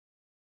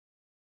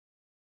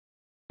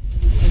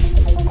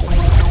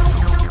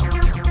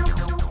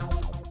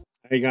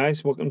Hey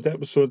guys, welcome to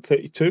episode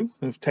 32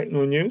 of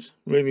Techno News.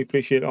 Really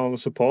appreciate all the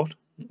support.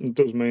 It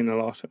does mean a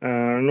lot.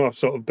 I know I've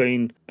sort of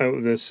been out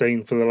of the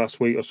scene for the last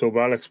week or so, but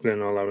I'll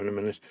explain all that in a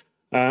minute.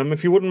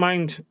 If you wouldn't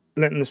mind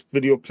letting this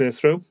video play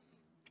through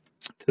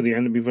to the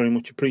end, it'd be very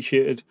much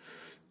appreciated.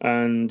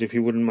 And if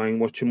you wouldn't mind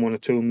watching one or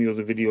two of my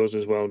other videos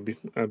as well,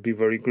 I'd be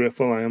very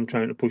grateful. I am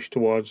trying to push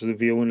towards the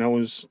viewing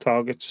hours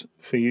targets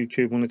for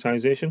YouTube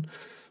monetization.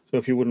 So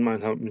if you wouldn't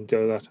mind helping me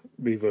do that,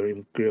 I'd be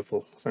very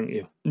grateful. Thank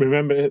you.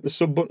 Remember to hit the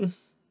sub button.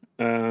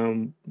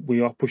 We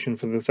are pushing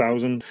for the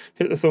 1,000.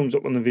 Hit the thumbs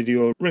up on the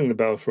video, ring the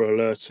bell for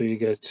alerts so you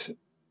get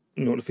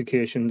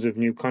notifications of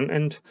new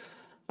content,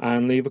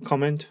 and leave a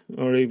comment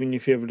or even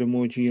your favourite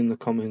emoji in the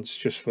comments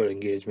just for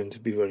engagement.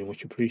 It'd be very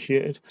much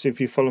appreciated. So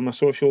if you follow my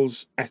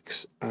socials,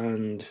 X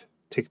and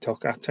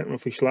TikTok at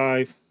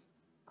TechnoFishLive,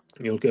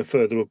 you'll get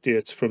further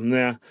updates from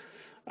there.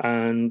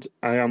 And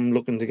I am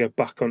looking to get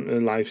back onto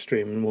live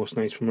streaming most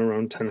nights from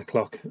around 10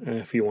 o'clock.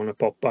 If you want to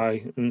pop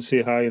by and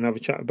say hi and have a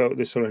chat about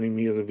this or any of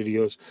my other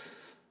videos,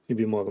 you'd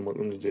be more than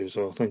welcome to do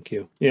so. Thank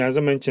you. Yeah, as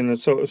I mentioned, I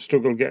sort of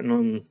struggled getting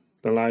on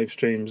the live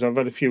streams. I've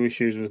had a few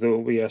issues with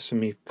OBS and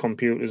my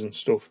computers and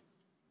stuff.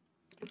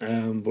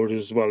 But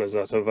as well as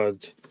that, I've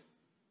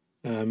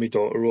had my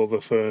daughter over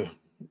for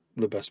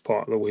the best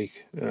part of the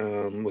week,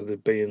 with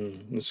it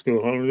being the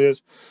school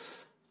holidays.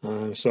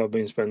 So I've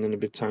been spending a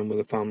bit of time with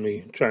the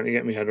family, trying to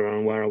get my head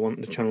around where I want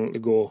the channel to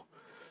go,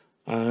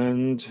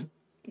 and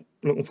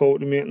looking forward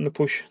to making the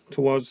push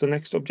towards the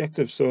next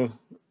objective. So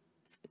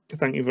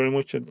thank you very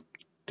much. I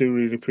do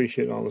really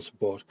appreciate all the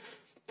support.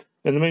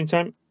 In the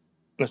meantime,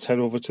 let's head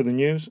over to the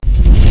news.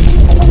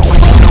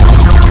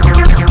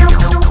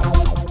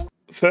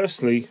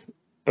 Firstly,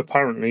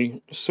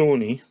 apparently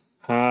Sony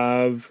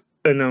have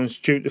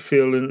announced, due to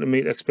failing to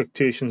meet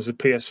expectations, the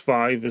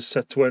PS5 is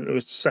set to enter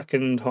its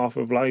second half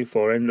of life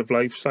or end of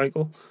life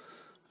cycle.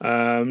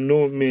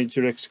 No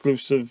major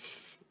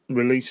exclusive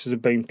releases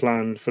have been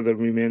planned for the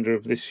remainder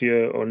of this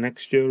year or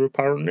next year,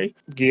 apparently.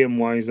 Game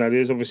wise, that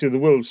is. Obviously,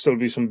 there will still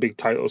be some big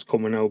titles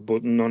coming out,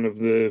 but none of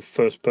the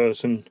first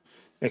person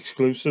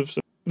exclusives.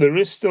 There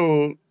is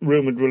still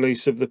rumoured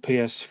release of the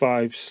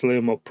PS5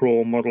 Slim or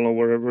Pro model or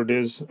whatever it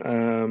is.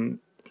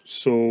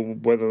 So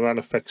whether that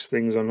affects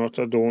things or not,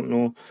 I don't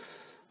know.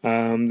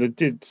 They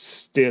did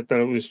state that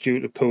it was due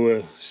to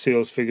poor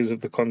sales figures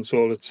of the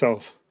console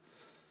itself.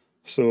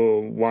 So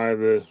why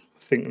they're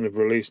thinking of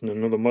releasing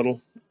another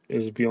model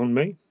is beyond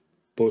me.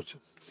 But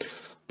it'll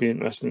be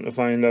interesting to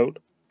find out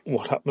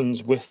what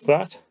happens with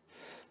that.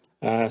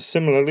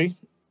 Similarly,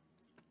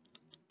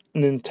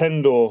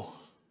 Nintendo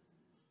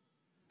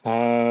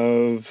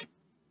have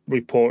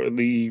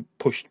reportedly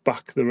pushed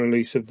back the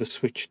release of the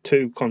Switch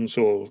 2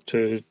 console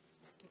to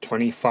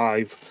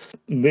 25.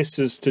 This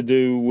is to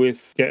do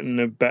with getting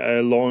a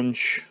better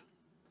launch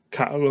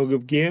catalogue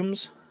of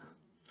games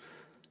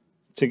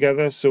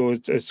together, so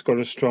it's got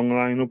a strong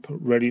lineup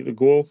ready to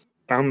go.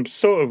 I'm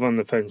sort of on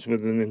the fence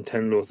with the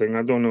Nintendo thing.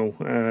 I don't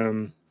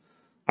know.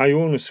 I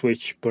own a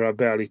Switch, but I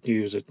barely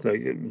use it. Like,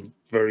 it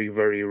very,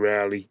 very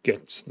rarely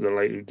gets the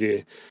light of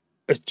day.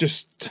 It's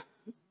just,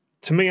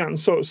 to me, I can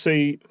sort of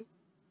see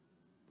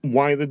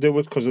why they do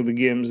it, because of the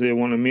games they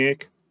want to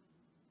make.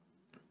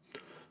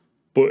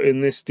 But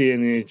in this day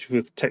and age,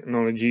 with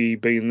technology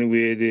being the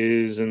way it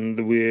is and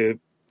the way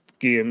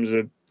games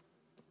are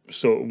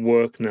sort of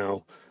work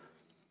now,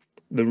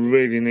 they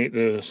really need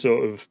to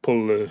sort of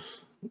pull the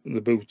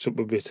boots up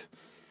a bit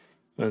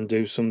and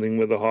do something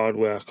with the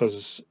hardware,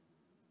 because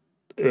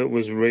it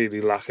was really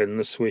lacking,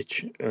 the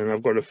Switch, and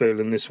I've got a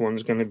feeling this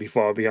one's going to be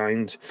far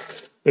behind.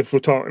 If we're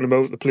talking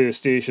about the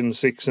PlayStation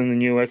 6 and the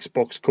new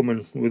Xbox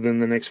coming within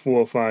the next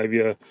 4 or 5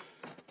 years,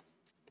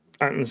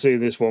 I can see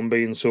this one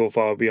being so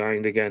far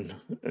behind again.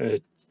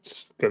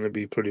 It's going to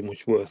be pretty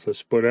much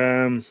worthless. But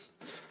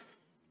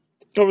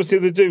obviously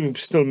they do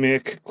still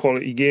make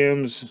quality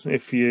games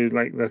if you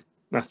like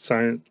that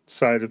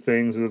side of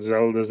things, the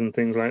Zeldas and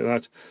things like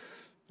that.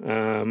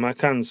 I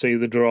can see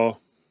the draw.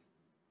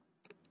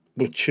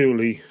 But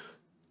surely,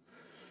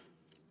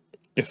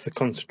 if they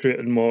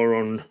concentrated more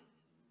on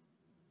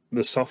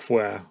the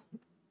software,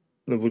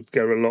 they would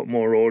get a lot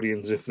more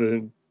audience if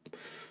they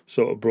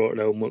sort of brought it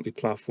out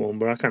multi-platform,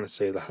 but I kind of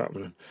see that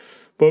happening.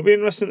 But it'll be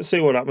interesting to see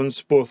what happens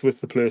both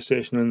with the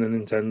PlayStation and the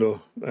Nintendo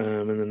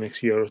in the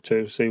next year or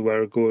two, see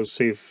where it goes,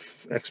 see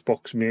if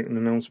Xbox make an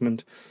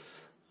announcement.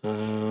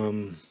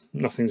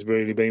 Nothing's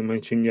really been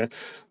mentioned yet,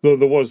 though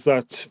there was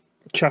that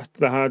chat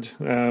they had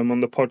on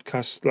the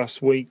podcast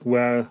last week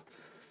where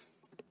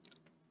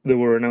they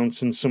were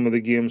announcing some of the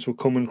games were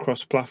coming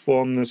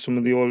cross-platform. There's some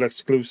of the old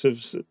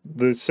exclusives.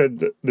 They said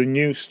that the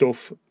new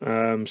stuff,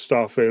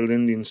 Starfield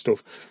Indian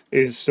stuff,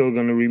 is still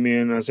going to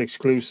remain as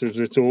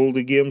exclusives. It's all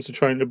the games they're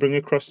trying to bring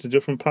across to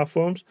different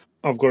platforms.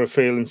 I've got a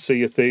feeling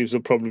Sea of Thieves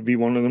will probably be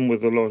one of them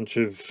with the launch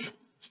of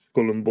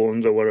Skull and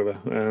Bones or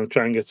whatever.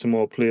 Try and get some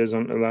more players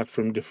onto that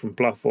from different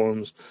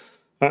platforms.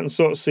 I can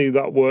sort of see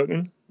that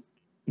working.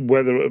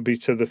 Whether it'll be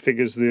to the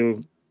figures they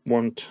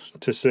want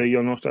to see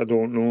or not, I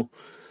don't know.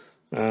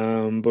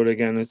 But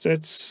again,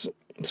 it's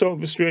sort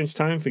of a strange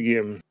time for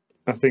gaming.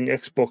 I think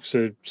Xbox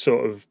are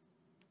sort of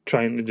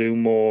trying to do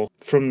more.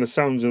 From the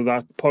sounds of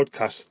that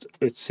podcast,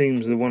 it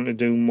seems they want to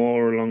do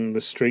more along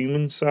the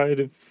streaming side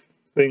of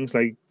things,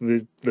 like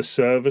the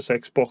service,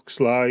 Xbox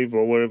Live,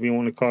 or whatever you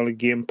want to call it,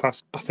 Game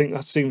Pass. I think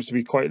that seems to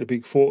be quite a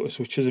big focus,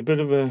 which is a bit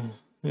of a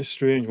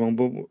strange one,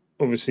 but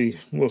obviously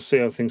we'll see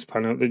how things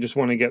pan out. They just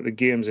want to get the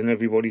games in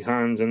everybody's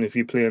hands, and if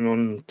you're playing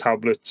on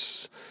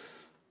tablets,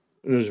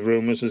 there's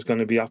rumours there's going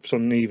to be apps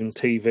on even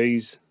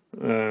TVs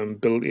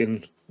built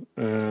in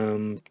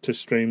to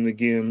stream the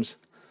games.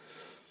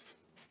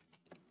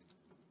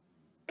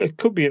 It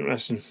could be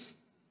interesting,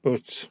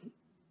 but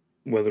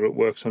whether it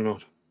works or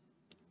not,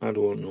 I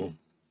don't know.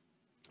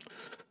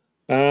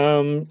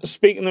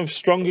 Speaking of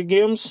stronger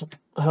games,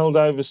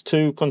 Helldivers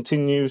 2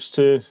 continues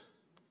to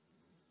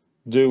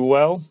do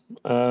well.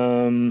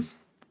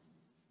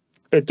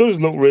 It does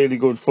look really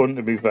good fun,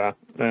 to be fair.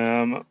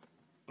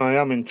 I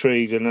am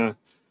intrigued, and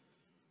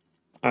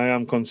I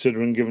am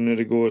considering giving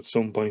it a go at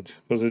some point,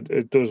 because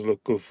it does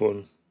look good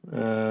fun.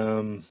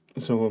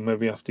 So we'll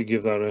maybe have to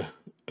give that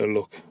a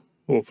look.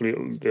 Hopefully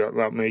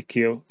that may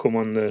come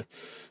on the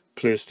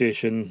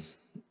PlayStation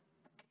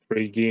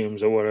free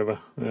games or whatever.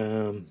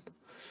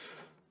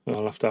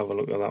 I'll have to have a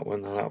look at that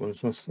when that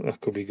happens.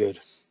 That could be good.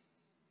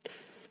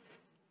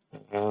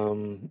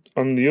 On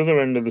the other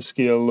end of the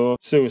scale, though,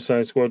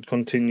 Suicide Squad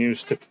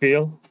continues to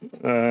fail.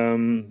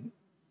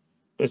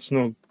 It's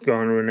not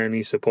garnering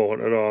any support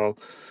at all.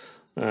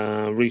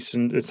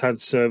 It's had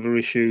server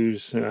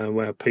issues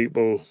where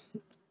people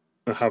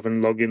are having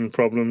login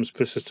problems,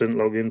 persistent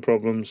login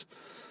problems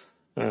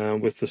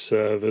with the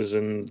servers,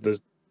 and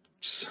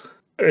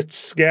it's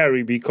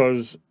scary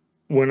because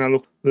when I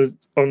look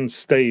on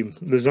Steam,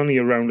 there's only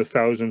around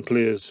 1,000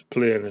 players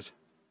playing it,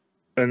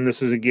 and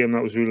this is a game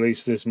that was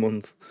released this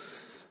month.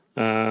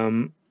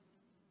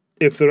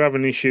 If they're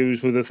having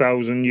issues with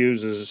 1,000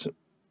 users,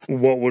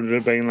 what would it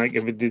have been like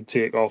if it did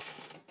take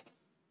off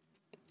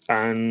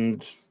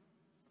and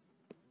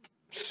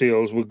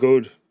sales were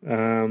good?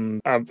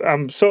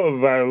 I'm sort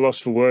of at a loss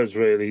for words,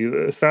 really.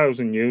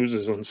 1,000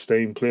 users on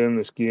Steam playing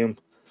this game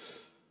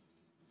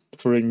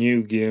for a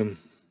new game.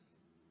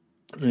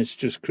 It's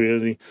just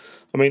crazy.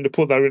 I mean, to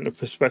put that into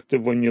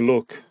perspective, when you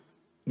look,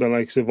 the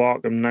likes of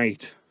Arkham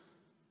Knight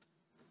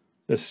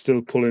is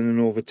still pulling in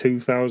over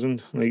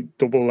 2,000, like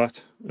double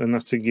that, and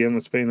that's a game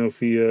that's been out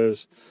for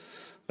years.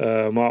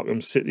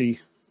 Arkham City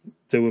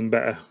doing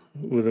better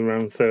with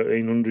around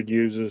 1,300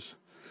 users,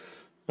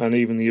 and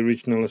even the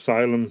original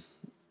Asylum,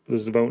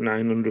 there's about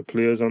 900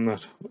 players on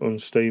that on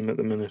Steam at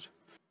the minute.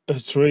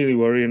 It's really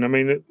worrying. I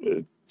mean,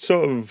 it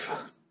sort of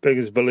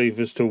beggars belief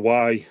as to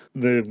why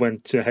they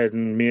went ahead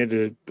and made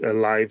a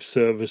live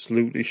service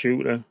looter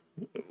shooter,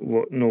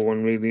 what no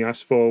one really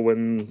asked for,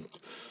 when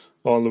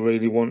all they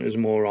really want is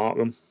more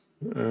Arkham.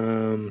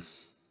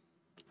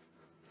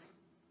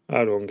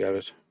 I don't get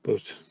it,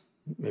 but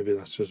maybe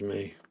that's just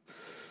me.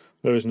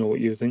 Let us know what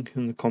you think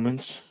in the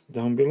comments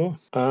down below.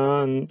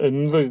 And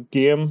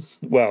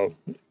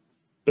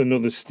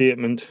another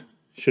statement,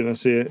 should I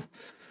say it.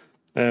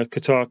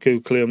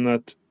 Kotaku claim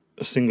that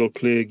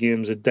single-player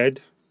games are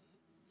dead,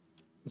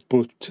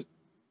 but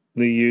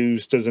they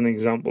used as an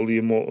example the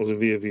Immortals of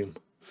Aveum,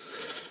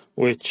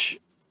 which,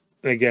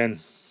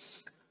 again,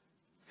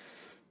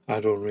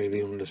 I don't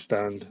really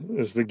understand,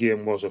 as the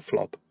game was a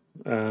flop.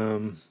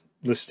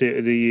 The State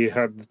of the Year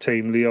had the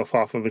team lay off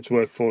half of its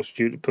workforce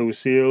due to poor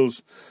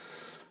sales.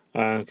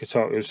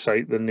 Kotaku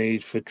cite the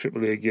need for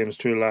AAA games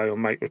to rely on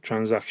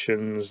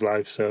microtransactions,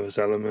 live service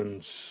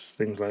elements,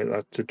 things like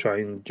that, to try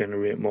and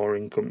generate more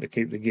income to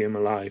keep the game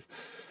alive.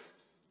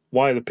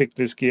 Why they picked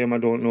this game, I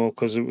don't know,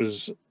 because it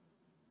was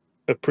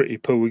a pretty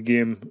poor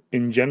game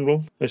in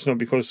general. It's not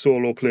because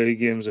solo player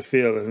games are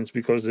failing, it's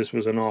because this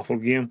was an awful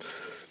game.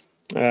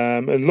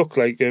 It looked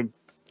like a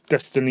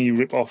Destiny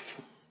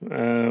rip-off,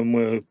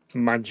 with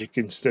magic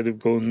instead of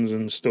guns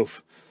and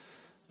stuff.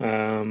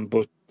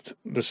 But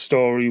the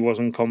story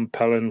wasn't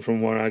compelling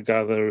from what I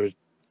gather.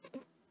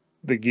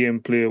 The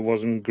gameplay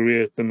wasn't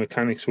great, the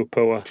mechanics were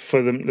poor.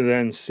 For them to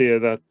then say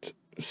that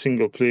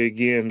single-player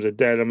games are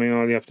dead, I mean,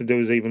 all you have to do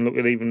is even look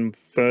at even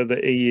further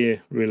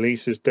EA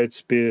releases. Dead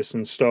Space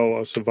and Star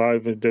Wars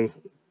Survivor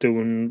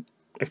doing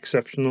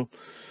exceptional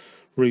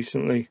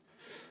recently.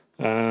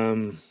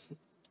 Elden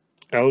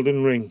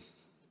Ring,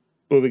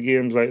 other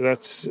games like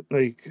that,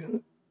 like,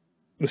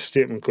 the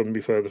statement couldn't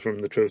be further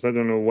from the truth. I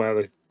don't know where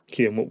they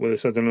came up with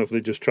this. I don't know if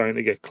they're just trying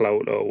to get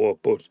clout or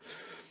what, but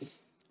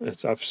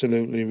it's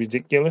absolutely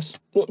ridiculous.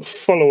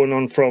 Following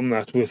on from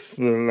that, with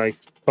the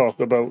talk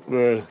about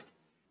the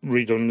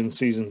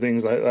redundancies and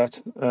things like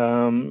that,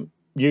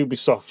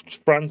 Ubisoft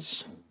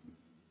France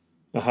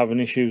are having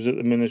issues at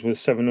the minute with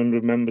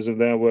 700 members of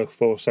their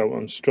workforce out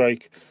on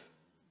strike,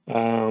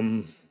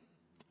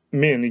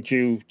 mainly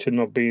due to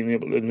not being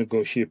able to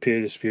negotiate pay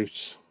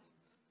disputes.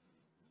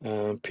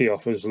 Pay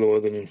offers lower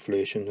than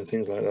inflation and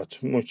things like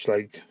that, much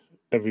like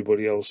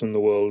everybody else in the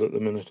world at the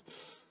minute.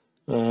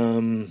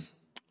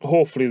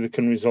 Hopefully they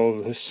can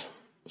resolve this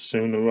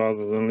sooner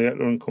rather than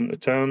later and come to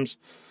terms,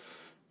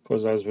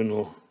 because as we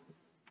know,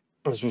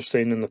 as we've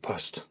seen in the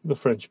past, the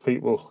French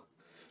people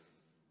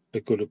are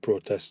good at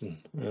protesting,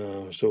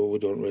 so we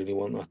don't really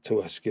want that to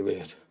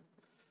escalate.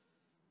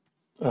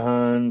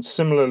 And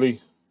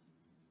similarly,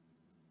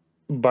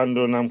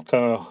 Bandai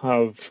Namco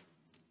have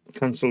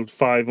cancelled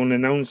 5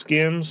 unannounced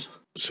games,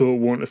 so it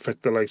won't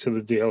affect the likes of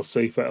the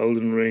DLC for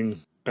Elden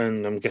Ring,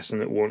 and I'm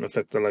guessing it won't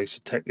affect the likes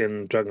of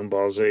Tekken, Dragon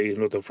Ball Z,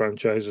 and other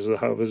franchises they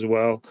have as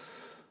well.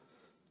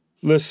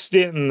 They're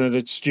stating that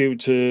it's due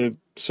to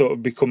sort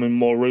of becoming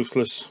more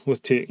ruthless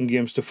with taking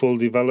games to full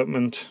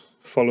development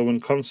following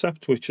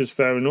concept, which is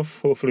fair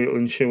enough. Hopefully it'll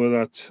ensure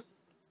that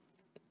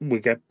we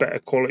get better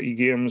quality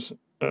games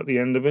at the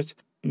end of it.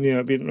 Yeah,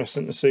 it'd be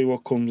interesting to see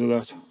what comes of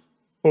that.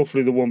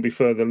 Hopefully there won't be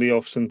further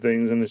layoffs and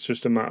things, and it's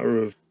just a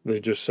matter of they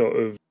just sort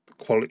of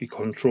quality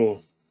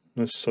control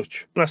as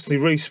such. Lastly,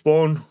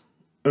 Respawn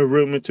are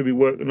rumoured to be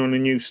working on a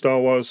new Star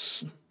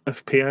Wars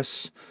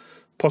FPS,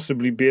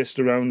 possibly based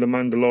around the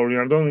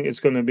Mandalorian. I don't think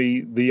it's going to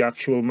be the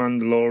actual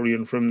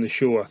Mandalorian from the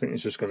show. I think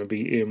it's just going to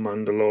be a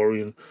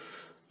Mandalorian,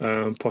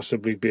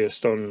 possibly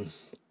based on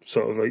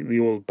sort of like the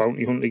old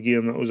bounty hunter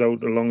game that was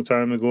out a long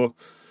time ago.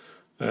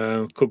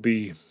 Could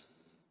be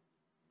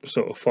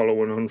sort of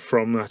following on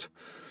from that.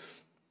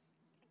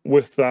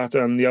 With that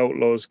and the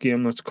Outlaws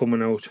game that's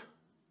coming out,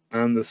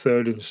 and the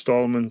 3rd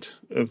installment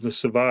of the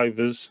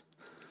Survivors,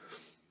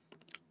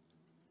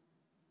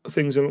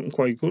 things are looking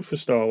quite good for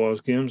Star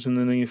Wars games in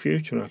the near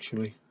future,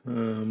 actually,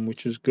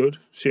 which is good.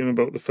 Seeing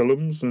about the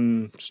films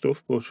and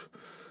stuff, but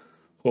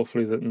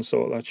hopefully they can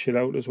sort that shit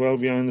out as well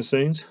behind the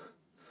scenes.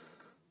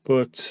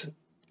 But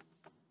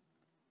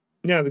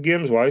yeah, the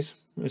games wise,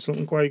 it's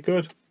looking quite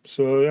good.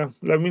 So yeah,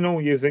 let me know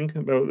what you think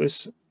about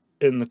this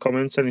in the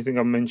comments, anything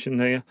I've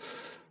mentioned here.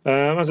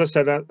 As I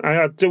said,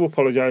 I do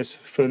apologise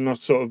for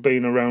not sort of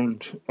being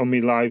around on my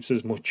lives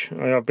as much.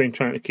 I have been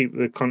trying to keep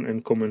the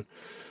content coming,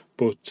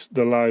 but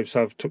the lives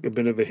have took a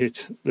bit of a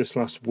hit this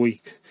last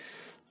week.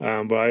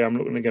 But I am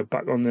looking to get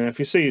back on there. If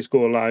you see us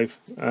go live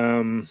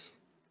on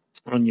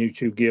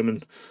YouTube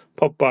Gaming,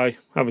 pop by,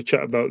 have a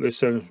chat about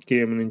this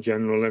gaming in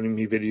general, any of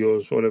my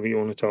videos, whatever you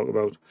want to talk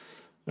about.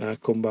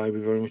 Come by, be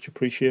very much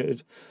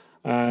appreciated.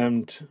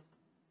 And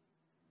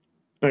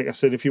like I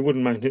said, if you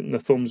wouldn't mind hitting the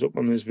thumbs up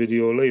on this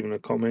video, leaving a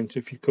comment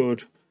if you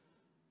could,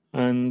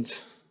 and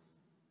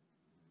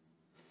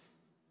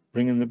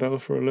ringing the bell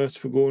for alerts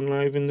for going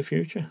live in the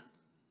future.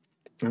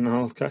 And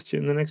I'll catch you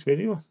in the next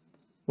video.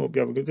 Hope you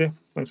have a good day.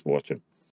 Thanks for watching.